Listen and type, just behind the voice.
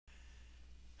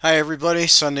Hi everybody,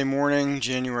 Sunday morning,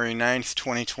 January 9th,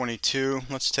 2022.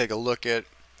 Let's take a look at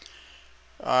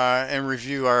and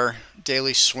review our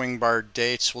daily swing bar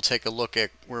dates. We'll take a look at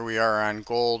where we are on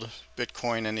gold,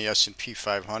 Bitcoin, and the S&P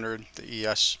 500, the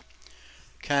ES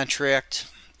contract.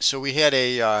 So we had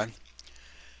a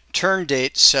turn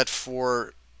date set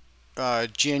for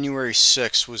January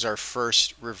 6th was our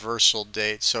first reversal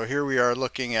date. So here we are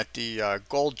looking at the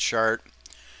gold chart.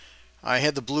 I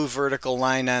had the blue vertical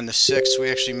line on the 6th.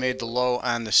 We actually made the low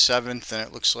on the 7th, and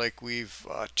it looks like we've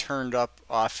turned up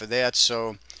off of that.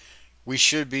 So we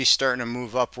should be starting to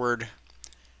move upward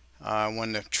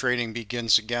when the trading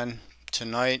begins again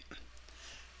tonight.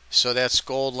 So that's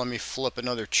gold. Let me flip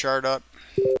another chart up.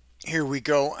 Here we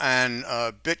go on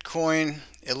Bitcoin.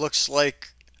 It looks like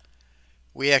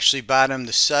we actually bottomed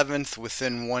the 7th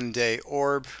within 1 day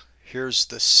orb. Here's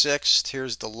the 6th.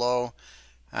 Here's the low.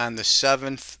 On the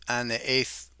 7th, on the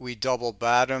 8th, we double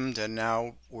bottomed, and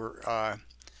now we're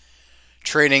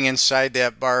trading inside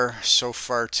that bar so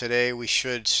far today. We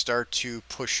should start to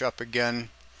push up again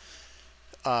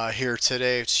here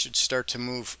today. It should start to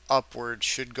move upward,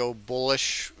 should go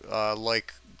bullish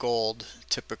like gold.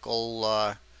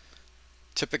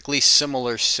 Typically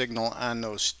similar signal on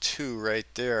those two right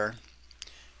there.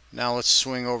 Now let's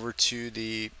swing over to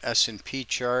the S&P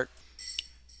chart.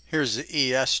 Here's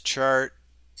the ES chart.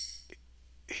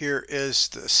 Here is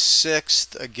the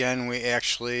 6th. Again, we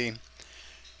actually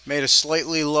made a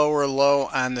slightly lower low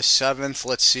on the 7th.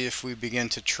 Let's see if we begin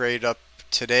to trade up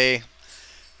today.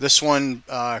 This one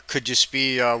could just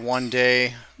be a 1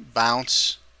 day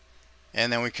bounce,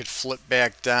 and then we could flip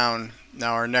back down.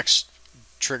 Now our next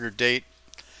trigger date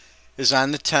is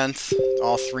on the 10th,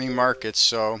 all three markets.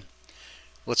 So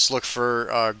let's look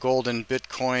for gold and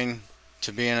Bitcoin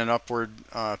to be in an upward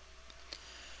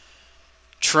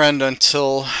trend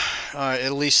until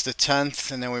at least the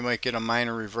 10th, and then we might get a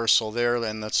minor reversal there.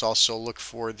 And let's also look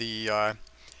for the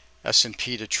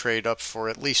S&P to trade up for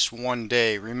at least 1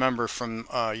 day. Remember from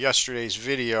yesterday's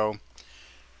video,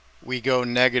 we go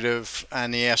negative on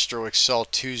the Astro Excel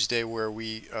Tuesday, where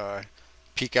we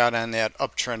peak out on that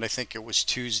uptrend. I think it was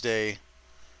Tuesday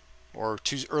or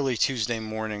early Tuesday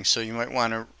morning, so you might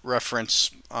want to reference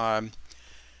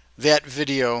that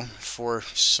video for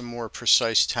some more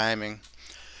precise timing.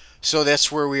 So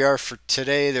that's where we are for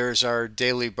today. There's our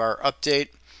daily bar update.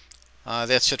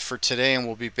 That's it for today, and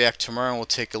we'll be back tomorrow, and we'll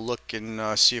take a look and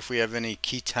see if we have any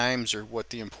key times or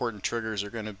what the important triggers are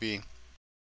going to be.